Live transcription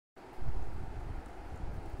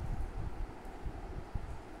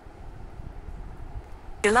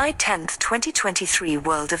July 10, 2023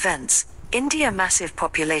 World Events. India massive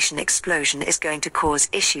population explosion is going to cause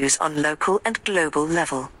issues on local and global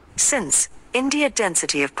level. Since India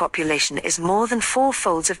density of population is more than 4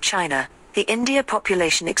 folds of China, the India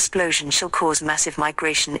population explosion shall cause massive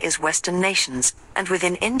migration is Western nations, and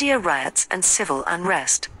within India riots and civil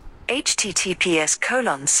unrest.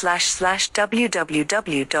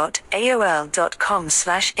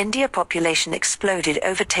 https://www.aol.com/India population exploded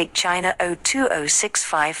overtake China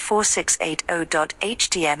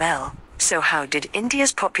 020654680.html. So how did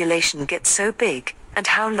India's population get so big, and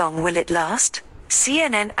how long will it last?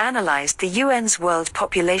 CNN analyzed the UN's World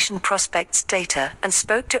Population Prospects data and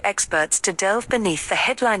spoke to experts to delve beneath the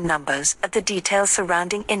headline numbers at the details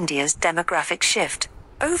surrounding India's demographic shift.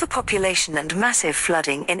 Overpopulation and massive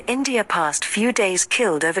flooding in India past few days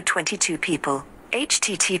killed over 22 people.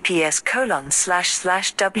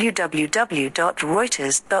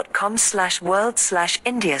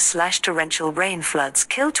 https://www.reuters.com/world/India/torrential rain floods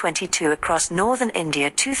kill 22 across northern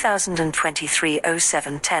India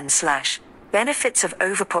 2023-07-10/ Benefits of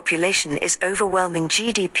overpopulation is overwhelming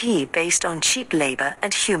GDP based on cheap labor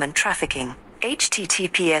and human trafficking.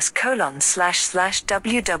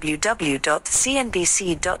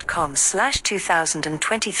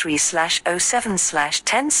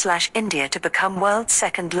 https://www.cnbc.com/2023/07/10/ India to become world's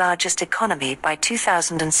second largest economy by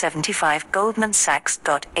 2075 Goldman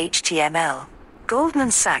Sachs.html.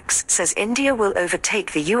 Goldman Sachs says India will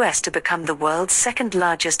overtake the US to become the world's second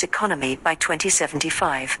largest economy by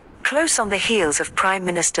 2075. Close on the heels of Prime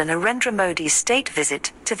Minister Narendra Modi's state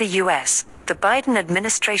visit to the US, the Biden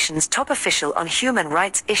administration's top official on human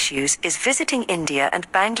rights issues is visiting India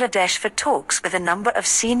and Bangladesh for talks with a number of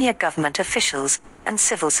senior government officials and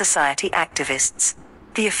civil society activists.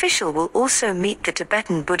 The official will also meet the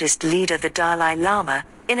Tibetan Buddhist leader the Dalai Lama,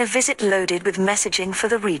 in a visit loaded with messaging for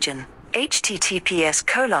the region.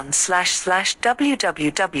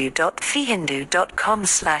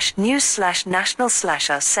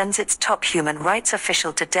 https://www.thehindu.com/news/national/us sends its top human rights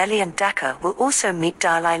official to Delhi, and Dhaka will also meet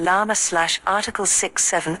Dalai Lama /Article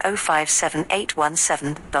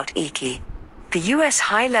 670578117.ek. The U.S.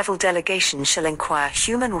 high-level delegation shall inquire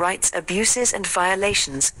human rights abuses and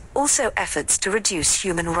violations, also efforts to reduce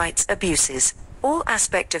human rights abuses. All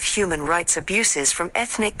aspect of human rights abuses from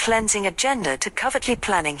ethnic cleansing agenda to covertly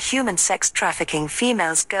planning human sex trafficking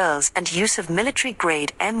females, girls, and use of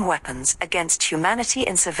military-grade M weapons against humanity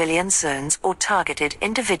in civilian zones or targeted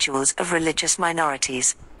individuals of religious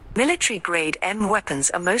minorities. Military-grade M weapons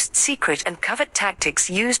are most secret and covert tactics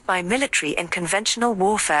used by military in conventional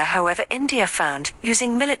warfare. However, India found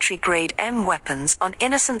using military-grade M weapons on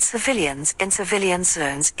innocent civilians in civilian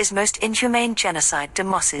zones is most inhumane genocide.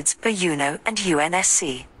 Demosids per UNO and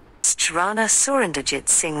UNSC. sjsrana Surendajit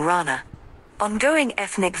Singh Rana. Ongoing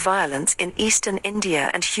ethnic violence in eastern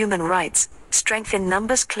India and human rights strength in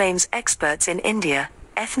numbers claims experts in India.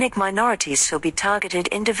 Ethnic minorities shall be targeted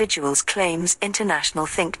individuals claims international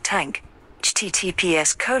think tank.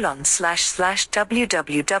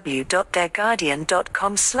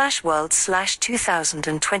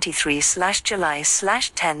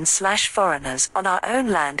 on our own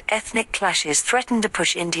land. Ethnic clashes threaten to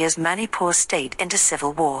push India's Manipur state into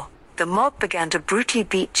civil war. The mob began to brutally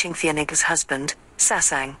beat Chingthianig's husband,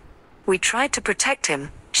 Sasang. We tried to protect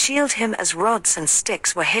him, shield him as rods and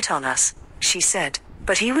sticks were hit on us, she said.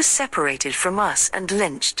 But he was separated from us and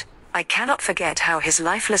lynched. I cannot forget how his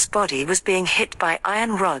lifeless body was being hit by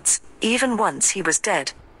iron rods, even once he was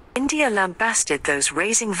dead. India lambasted those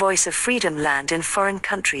raising voice of freedom land in foreign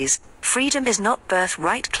countries. Freedom is not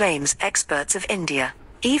birthright, claims experts of India.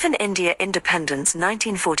 Even India independence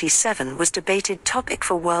 1947 was debated topic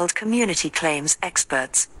for world community, claims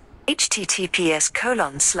experts.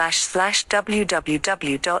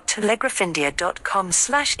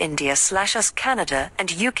 https://www.telegraphindia.com/India/us Canada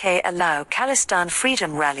and UK allow Khalistan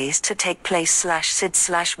freedom rallies to take place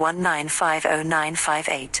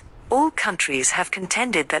 /SID/1950958. All countries have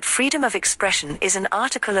contended that freedom of expression is an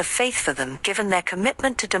article of faith for them given their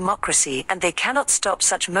commitment to democracy, and they cannot stop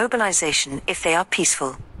such mobilization if they are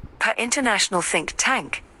peaceful. Per international think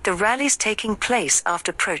tank, the rallies taking place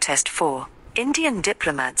after protest for Indian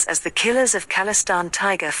diplomats as the killers of Khalistan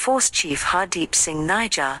Tiger Force Chief Hardeep Singh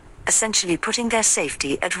Nijjar, essentially putting their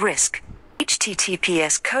safety at risk.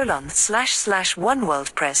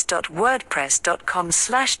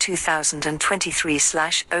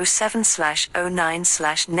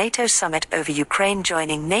 https://oneworldpress.wordpress.com/2023/07/09/NATO Summit over Ukraine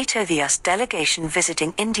joining NATO. The US delegation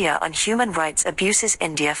visiting India on human rights abuses.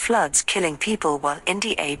 India floods killing people while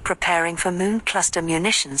India aid preparing for moon cluster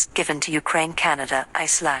munitions given to Ukraine. Canada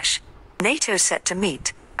NATO set to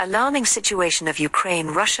meet Alarming situation of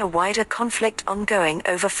Ukraine-Russia wider conflict ongoing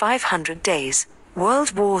over 500 days.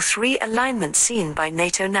 World War III alignment seen by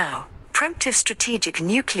NATO now. Preemptive strategic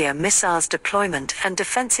nuclear missiles deployment and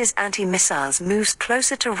defenses anti-missiles moves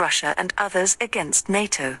closer to Russia and others against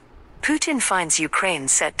NATO. Putin finds Ukraine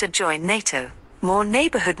set to join NATO. More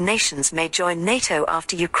neighborhood nations may join NATO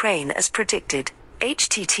after Ukraine as predicted.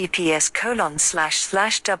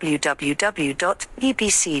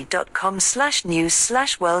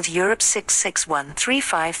 https://www.bbc.com/news/world Europe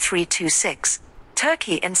 661353326.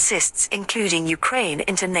 Turkey insists including Ukraine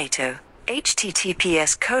into NATO.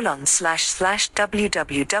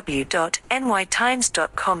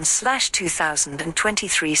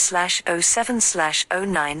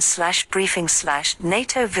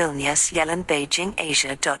 Vilnius Yellen Beijing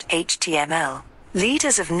Asia.html.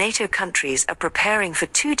 Leaders of NATO countries are preparing for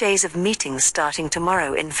 2 days of meetings starting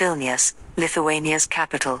tomorrow in Vilnius, Lithuania's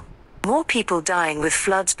capital. More people dying with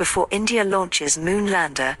floods before India launches moon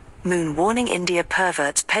lander. Moon warning India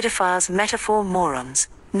perverts pedophiles metaphor morons.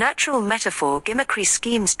 Natural metaphor gimmickry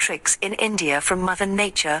schemes tricks in India from Mother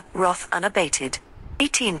Nature, wrath unabated.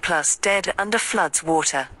 18 plus dead under floods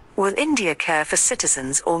water. Will India care for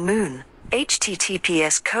citizens or moon?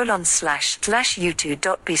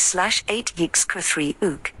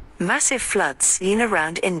 https://youtube.b/8yeeks3ook. Massive floods seen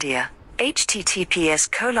around India.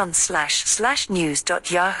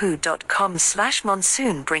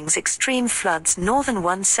 https://news.yahoo.com/monsoon brings extreme floods northern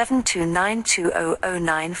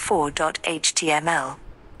 172920094.html.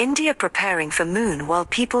 India preparing for moon while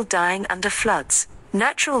people dying under floods.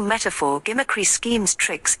 Natural metaphor gimmickry schemes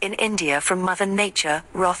tricks in India from Mother Nature,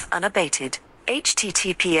 wrath unabated.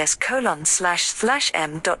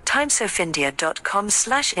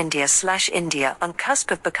 https://m.timesofindia.com/India/India on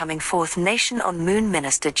cusp of becoming fourth nation on moon.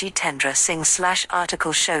 Minister Jitendra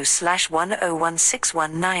Singh/article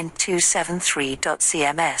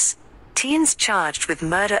show/10161927.cms. Teens charged with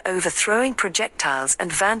murder overthrowing projectiles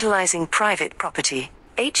and vandalizing private property.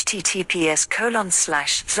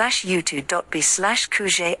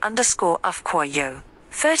 https://youtube.b/kuje_afkwayo.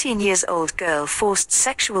 13 years old girl forced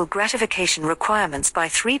sexual gratification requirements by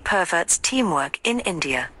 3 perverts teamwork in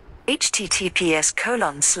India.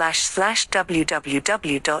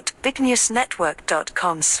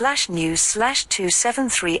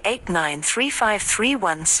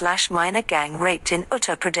 gang raped in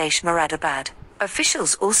Uttar Pradesh Moradabad.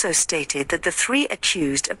 Officials also stated that the 3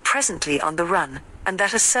 accused are presently on the run, and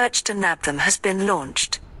that a search to nab them has been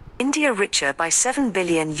launched. India richer by $7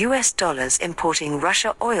 billion importing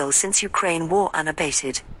Russia oil since Ukraine war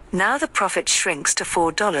unabated. Now the profit shrinks to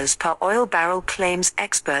 $4 per oil barrel claims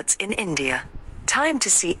experts in India. Time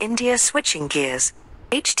to see India switching gears.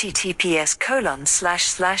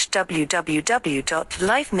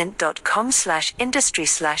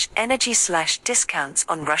 https://www.livemint.com/industry/energy/discounts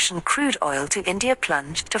on Russian crude oil to India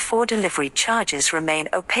plunged to 4 delivery charges remain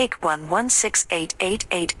opaque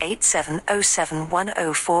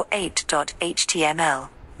 11688887071048.html.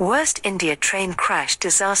 Worst India train crash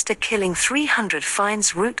disaster killing 300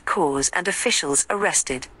 finds root cause and officials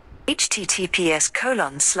arrested.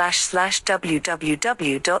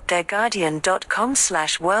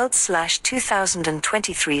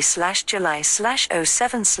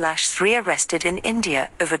 arrested in India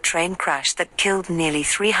over train crash that killed nearly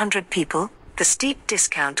 300 people. The steep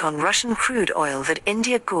discount on Russian crude oil that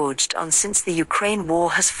India gorged on since the Ukraine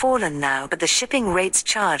war has fallen now, but the shipping rates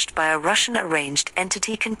charged by a Russian arranged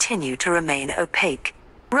entity continue to remain opaque.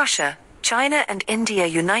 Russia, China and India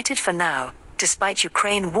united for now, despite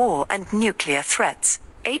Ukraine war and nuclear threats.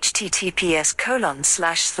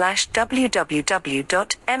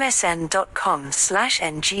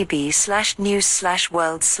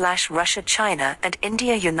 https://www.msn.com/ngb/news/world/Russia China and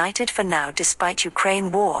India united for now despite Ukraine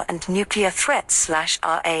war and nuclear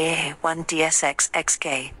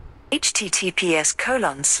threats/RAA1DSXXK.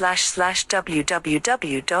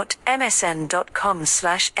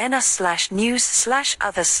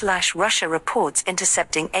 https://www.msn.com/ena/news/other/Russia reports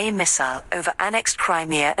intercepting a missile over annexed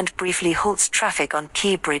Crimea and briefly halts traffic on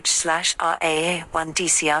key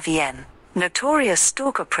bridge/RAA1DCRVN. Notorious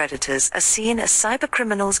stalker predators are seen as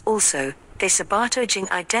cybercriminals also, they sabotaging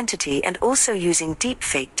identity and also using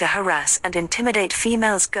deepfake to harass and intimidate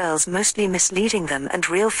females, girls mostly misleading them and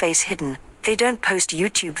real face hidden. They don't post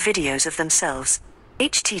YouTube videos of themselves.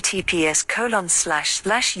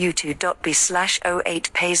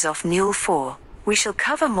 https://youtube.b/08 pays off Newell 4. We shall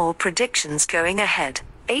cover more predictions going ahead.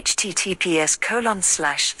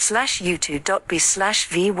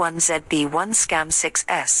 https://youtube.b/v1zb1 scam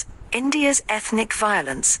 6s. India's ethnic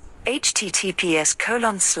violence.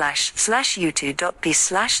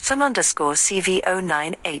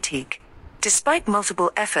 https://youtube.b/some_cv098 Despite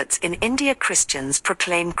multiple efforts in India, Christians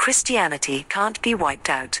proclaim Christianity can't be wiped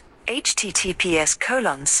out.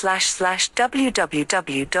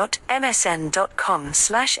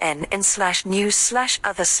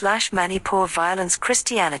 https://www.msn.com/n/news/other/Manipur violence.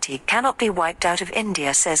 Christianity cannot be wiped out of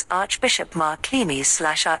India, says Archbishop Mark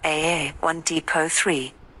Leamy/RAA 1 Depot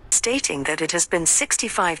 3. Stating that it has been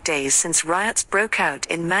 65 days since riots broke out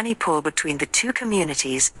in Manipur between the two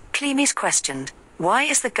communities, Leamy questioned, why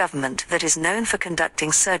is the government that is known for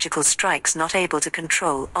conducting surgical strikes not able to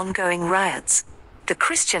control ongoing riots? The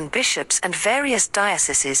Christian bishops and various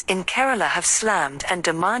dioceses in Kerala have slammed and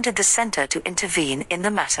demanded the center to intervene in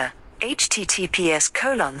the matter.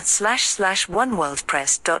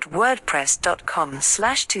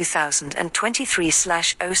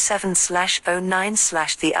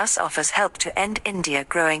 https://oneworldpress.wordpress.com/2023/07/09/ The US offers help to end India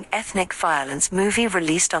growing ethnic violence. Movie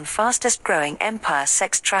released on fastest growing empire.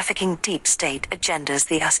 Sex trafficking deep state agendas.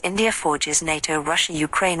 The US India forges NATO Russia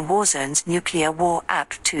Ukraine war zones. Nuclear war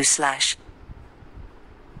app 2/